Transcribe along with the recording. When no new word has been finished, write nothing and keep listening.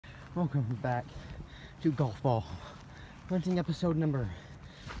Welcome back to Golf Ball Hunting episode number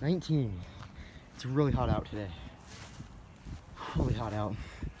 19. It's really hot out today. Really hot out.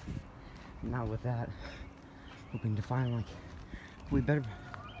 Now with that, hoping to find like we better.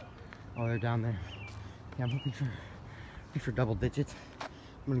 Oh, they're down there. Yeah, I'm hoping for double digits. I'm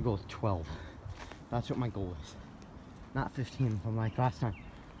gonna go with 12. That's what my goal is. Not 15 from like last time.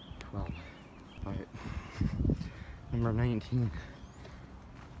 12. All right. Number 19.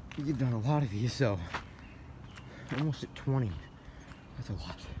 You've done a lot of these, so almost at 20. That's a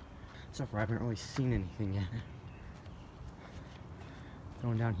lot. So far, I haven't really seen anything yet.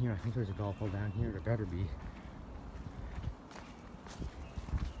 Going down here, I think there's a golf ball down here. There better be.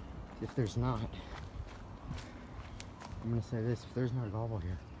 If there's not, I'm gonna say this: if there's not a golf ball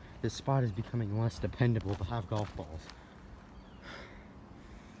here, this spot is becoming less dependable to have golf balls.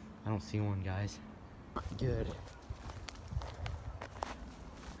 I don't see one, guys. Good.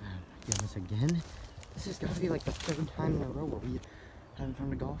 This again. This has got to be like the third time in a row where we haven't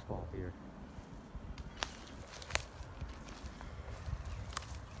found a golf ball here.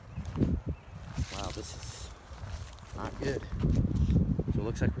 Wow, this is not good. So it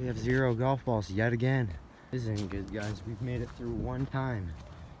looks like we have 0 golf balls yet again. This isn't good, guys. We've made it through one time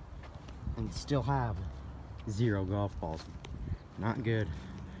and still have 0 golf balls. Not good.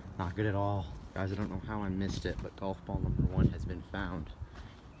 Not good at all. Guys, I don't know how I missed it, but golf ball number 1 has been found.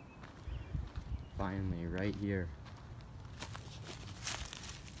 Finally, right here.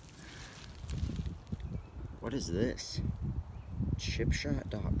 What is this?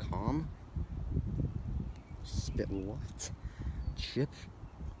 Chipshot.com? What? Chipshot.com.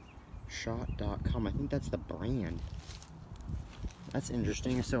 I think that's the brand. That's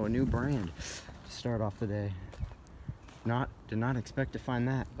interesting. So a new brand to start off the day. Did not expect to find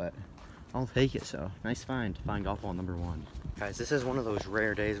that, but I'll take it. So nice find to find golf ball number 1. Guys, this is one of those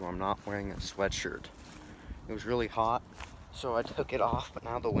rare days where I'm not wearing a sweatshirt. It was really hot, so I took it off, but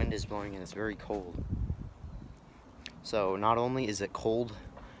now the wind is blowing and it's very cold. So not only is it cold,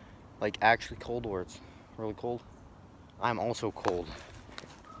 like actually cold where it's really cold, I'm also cold,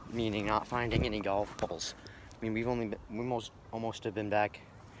 meaning not finding any golf balls. I mean, we almost have been back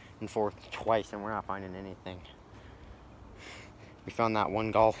and forth twice and we're not finding anything. We found that one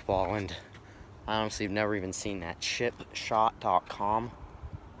golf ball and I honestly have never even seen that. Chipshot.com.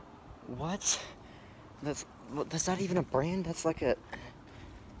 What? That's not even a brand. That's like a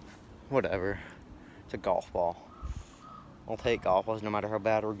whatever. It's a golf ball. I'll take golf balls no matter how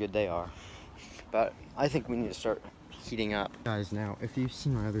bad or good they are. But I think we need to start heating up. Guys, now if you've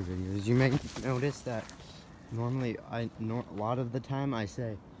seen my other videos, you may notice that normally a lot of the time I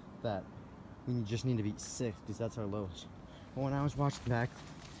say that we just need to beat 6 because that's our lowest. But when I was watching back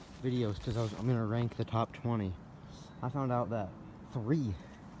videos, because I'm gonna rank the top 20, I found out that 3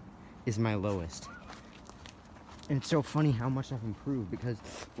 is my lowest. And it's so funny how much I've improved, because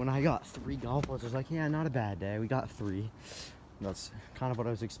when I got 3 golf balls, I was like, yeah, not a bad day. We got 3. That's kind of what I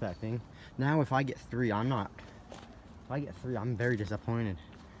was expecting. Now if I get 3, I'm very disappointed.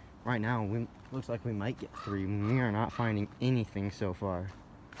 Right now, looks like we might get 3. We are not finding anything so far.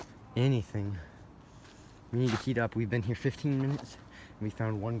 Anything. We need to heat up. We've been here 15 minutes. We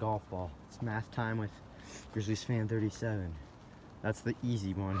found 1 golf ball. It's math time with Grizzlies Fan 37. That's the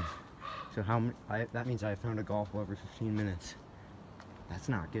easy one. So that means I found a golf ball every 15 minutes. That's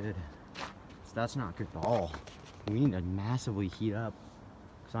not good. That's not good at all. We need to massively heat up.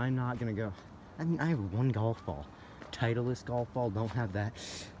 Because I'm not going to go. I mean, I have 1 golf ball. Titleist golf ball. Don't have that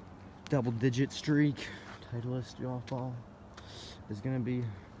double-digit streak. Titleist golf ball is going to be...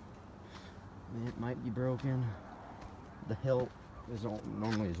 It might be broken. The hill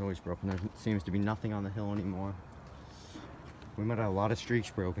normally is always broken. There seems to be nothing on the hill anymore. We might have a lot of streaks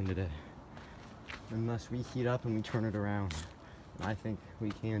broken today. Unless we heat up and we turn it around. I think we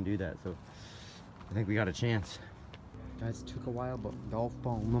can do that, so I think we got a chance. Guys, it took a while, but golf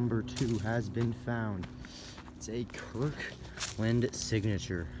ball number 2 has been found. It's a Kirkland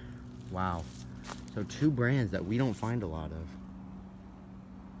signature. Wow. So 2 brands that we don't find a lot of.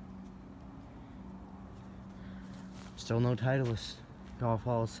 Still no Titleist golf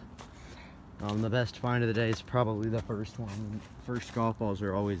balls. The best find of the day is probably the first one. First golf balls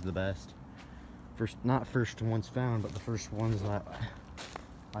are always the best. Not first ones found, but the first ones that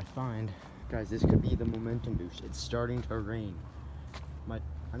I find. Guys, this could be the momentum boost. It's starting to rain. I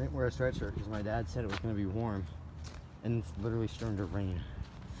didn't wear a sweatshirt because my dad said it was going to be warm. And it's literally starting to rain.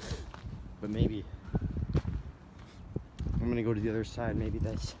 But maybe I'm going to go to the other side. Maybe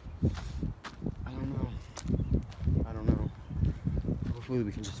that's... I don't know. Hopefully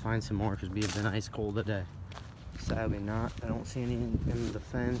we can just find some more because it'd be a nice cold day. Sadly not. I don't see any in the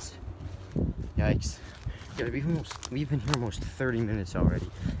fence. Yikes. Yeah, we've been here almost 30 minutes already,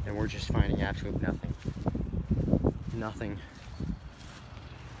 and we're just finding absolutely nothing. Nothing.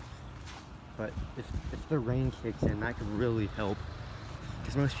 But if the rain kicks in, that could really help.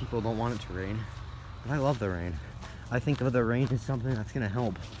 Because most people don't want it to rain. But I love the rain. I think the rain is something that's gonna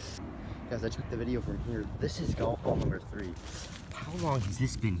help. Guys, I took the video from here. This is golf ball number 3. How long has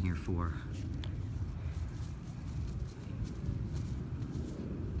this been here for?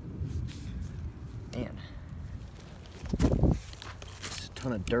 Man. There's a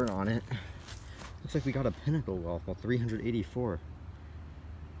ton of dirt on it. Looks like we got a Pinnacle golf ball, 384.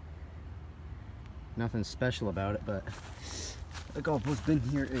 Nothing special about it, but the golf ball's been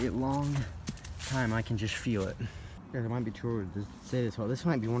here a long time. I can just feel it. Yeah, it might be true to say this, well, this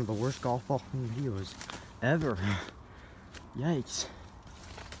might be one of the worst golf ball videos ever. Yikes.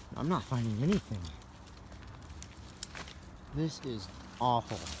 I'm not finding anything. This is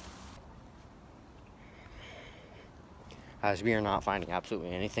awful. Guys, we are not finding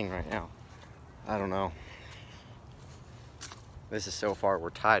absolutely anything right now. I don't know. This is so far,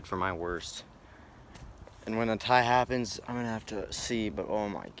 we're tied for my worst. And when a tie happens, I'm gonna have to see, but oh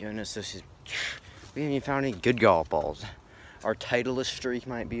my goodness, we haven't even found any good golf balls. Our Titleist streak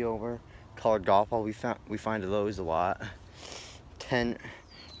might be over. Colored golf ball, we find those a lot. 10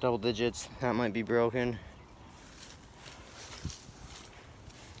 double digits, that might be broken.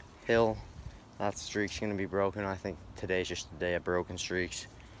 Hill, that streak's gonna be broken. I think today's just a day of broken streaks.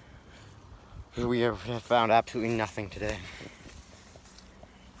 We have found absolutely nothing today.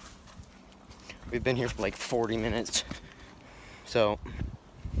 We've been here for like 40 minutes. So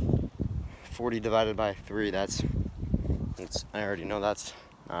 40 divided by 3, that's I already know that's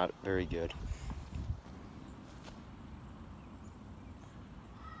not very good.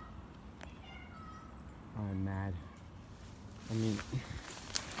 I'm mad. I mean,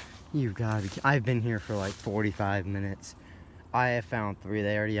 you've got to be, I've been here for like 45 minutes. I have found 3.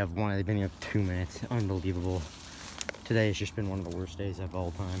 They already have 1. They've been here for 2 minutes. Unbelievable. Today has just been one of the worst days of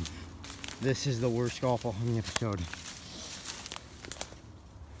all time. This is the worst golf ball hunting episode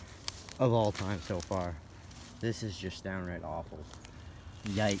of all time so far. This is just downright awful.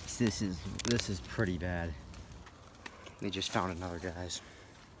 Yikes, this is pretty bad. They just found another, guys.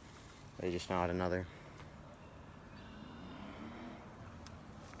 They just found another.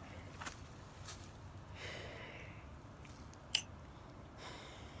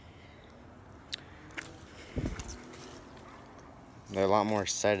 They're a lot more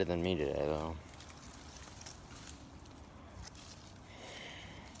excited than me today, though.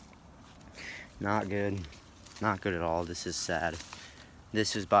 Not good. Not good at all. This is sad.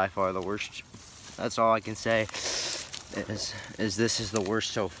 This is by far the worst. That's all I can say. Is this is the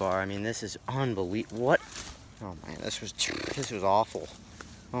worst so far. I mean, this is unbelievable. What? Oh man, this was awful.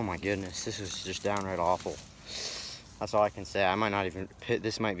 Oh my goodness, this was just downright awful. That's all I can say. I might not even pit.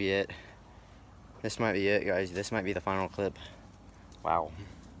 This might be it. This might be it, guys. This might be the final clip. Wow,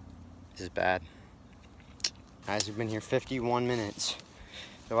 this is bad. Guys, we've been here 51 minutes.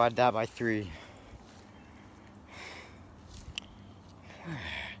 Divide that by 3.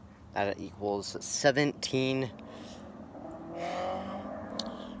 That equals 17.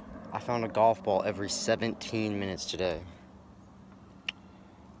 I found a golf ball every 17 minutes today.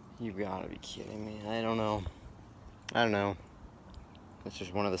 You gotta be kidding me. I don't know. I don't know. This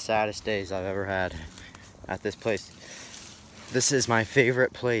is one of the saddest days I've ever had at this place. This is my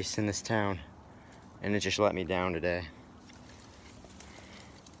favorite place in this town, and it just let me down today.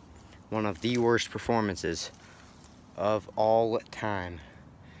 One of the worst performances of all time.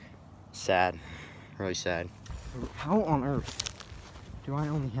 Sad, really sad. How on earth do I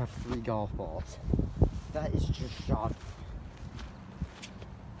only have 3 golf balls? That is just shocking.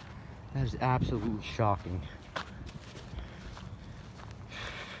 That is absolutely shocking.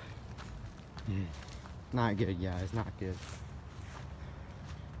 Not good, guys, not good.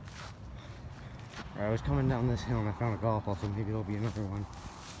 I was coming down this hill and I found a golf ball, so maybe there'll be another one.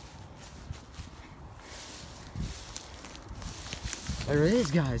 There it is,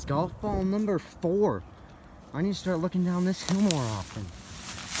 guys. Golf ball number 4. I need to start looking down this hill more often.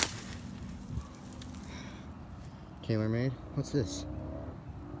 TaylorMade. What's this?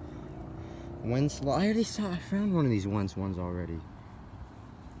 Winslow. I found one of these ones already.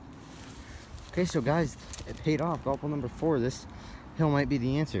 Okay, so guys, it paid off. Golf ball number 4. This hill might be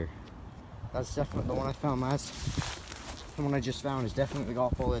the answer. That's definitely the one I found last. The one I just found is definitely the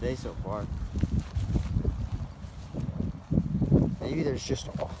golf ball of the day so far. Maybe there's just,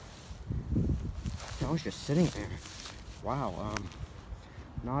 I was just sitting there. Wow,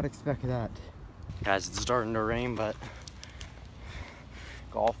 not expect that. Guys, it's starting to rain, but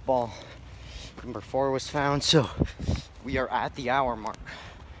golf ball number 4 was found, so we are at the hour mark.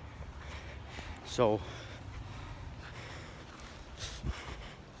 So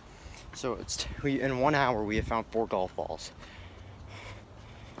it's in 1 hour we have found 4 golf balls.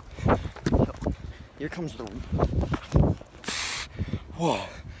 Here comes the whoa.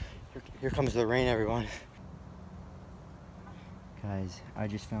 Here comes the rain, everyone. Guys, I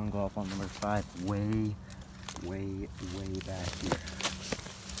just found golf ball number 5 way back here.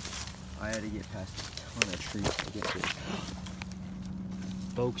 I had to get past a ton of trees to get here.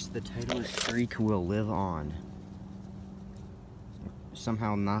 Folks, the Titleist streak will live on.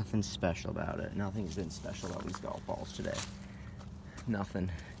 Somehow nothing special about it. Nothing's been special about these golf balls today.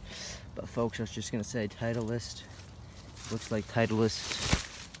 Nothing. But folks, I was just gonna say Titleist. Looks like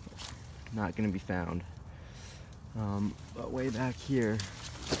Titleist not gonna be found. But way back here,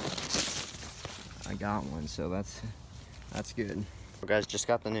 I got one, so that's good. Well, guys, just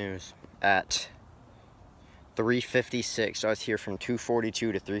got the news at 3:56. So I was here from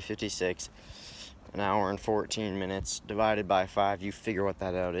 2:42 to 3:56. An hour and 14 minutes divided by 5. You figure what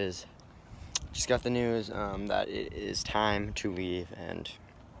that out is. Just got the news that it is time to leave, and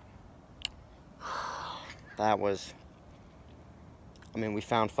that was. I mean, we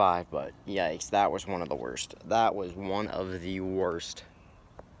found 5, but yikes, that was one of the worst. That was one of the worst.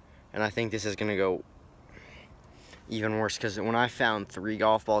 And I think this is gonna go even worse, because when I found 3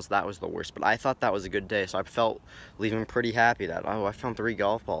 golf balls, that was the worst. But I thought that was a good day, so I felt leaving pretty happy that, oh, I found 3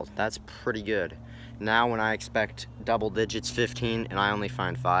 golf balls. That's pretty good. Now when I expect double digits, 15, and I only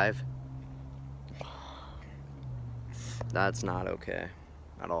find 5, that's not okay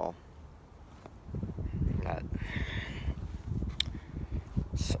at all.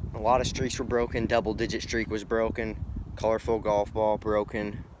 A lot of streaks were broken. Double digit streak was broken. Colorful golf ball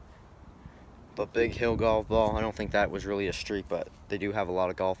broken. But Big Hill golf ball, I don't think that was really a streak, but they do have a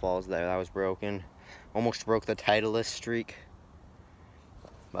lot of golf balls there. That was broken. Almost broke the Titleist streak,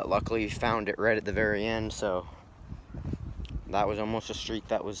 but luckily found it right at the very end, so that was almost a streak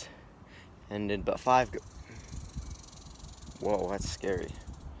that was ended. But 5, whoa, that's scary.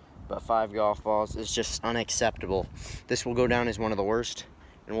 But 5 golf balls is just unacceptable. This will go down as one of the worst,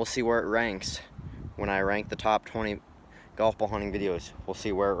 and we'll see where it ranks when I rank the top 20 golf ball hunting videos. We'll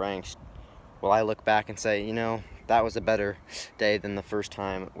see where it ranks. Will I look back and say, you know, that was a better day than the first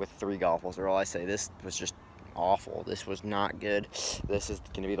time with 3 golf balls? Or will I say, this was just awful, this was not good, this is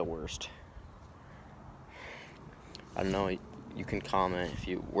going to be the worst? I don't know, you can comment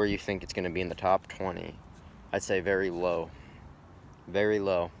where you think it's going to be in the top 20. I'd say very low. Very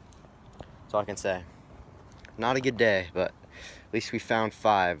low. That's all I can say. Not a good day, but at least we found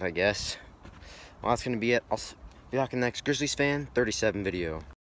 5, I guess. Well, that's going to be it. I'll be back in the next Grizzlies Fan 37 video.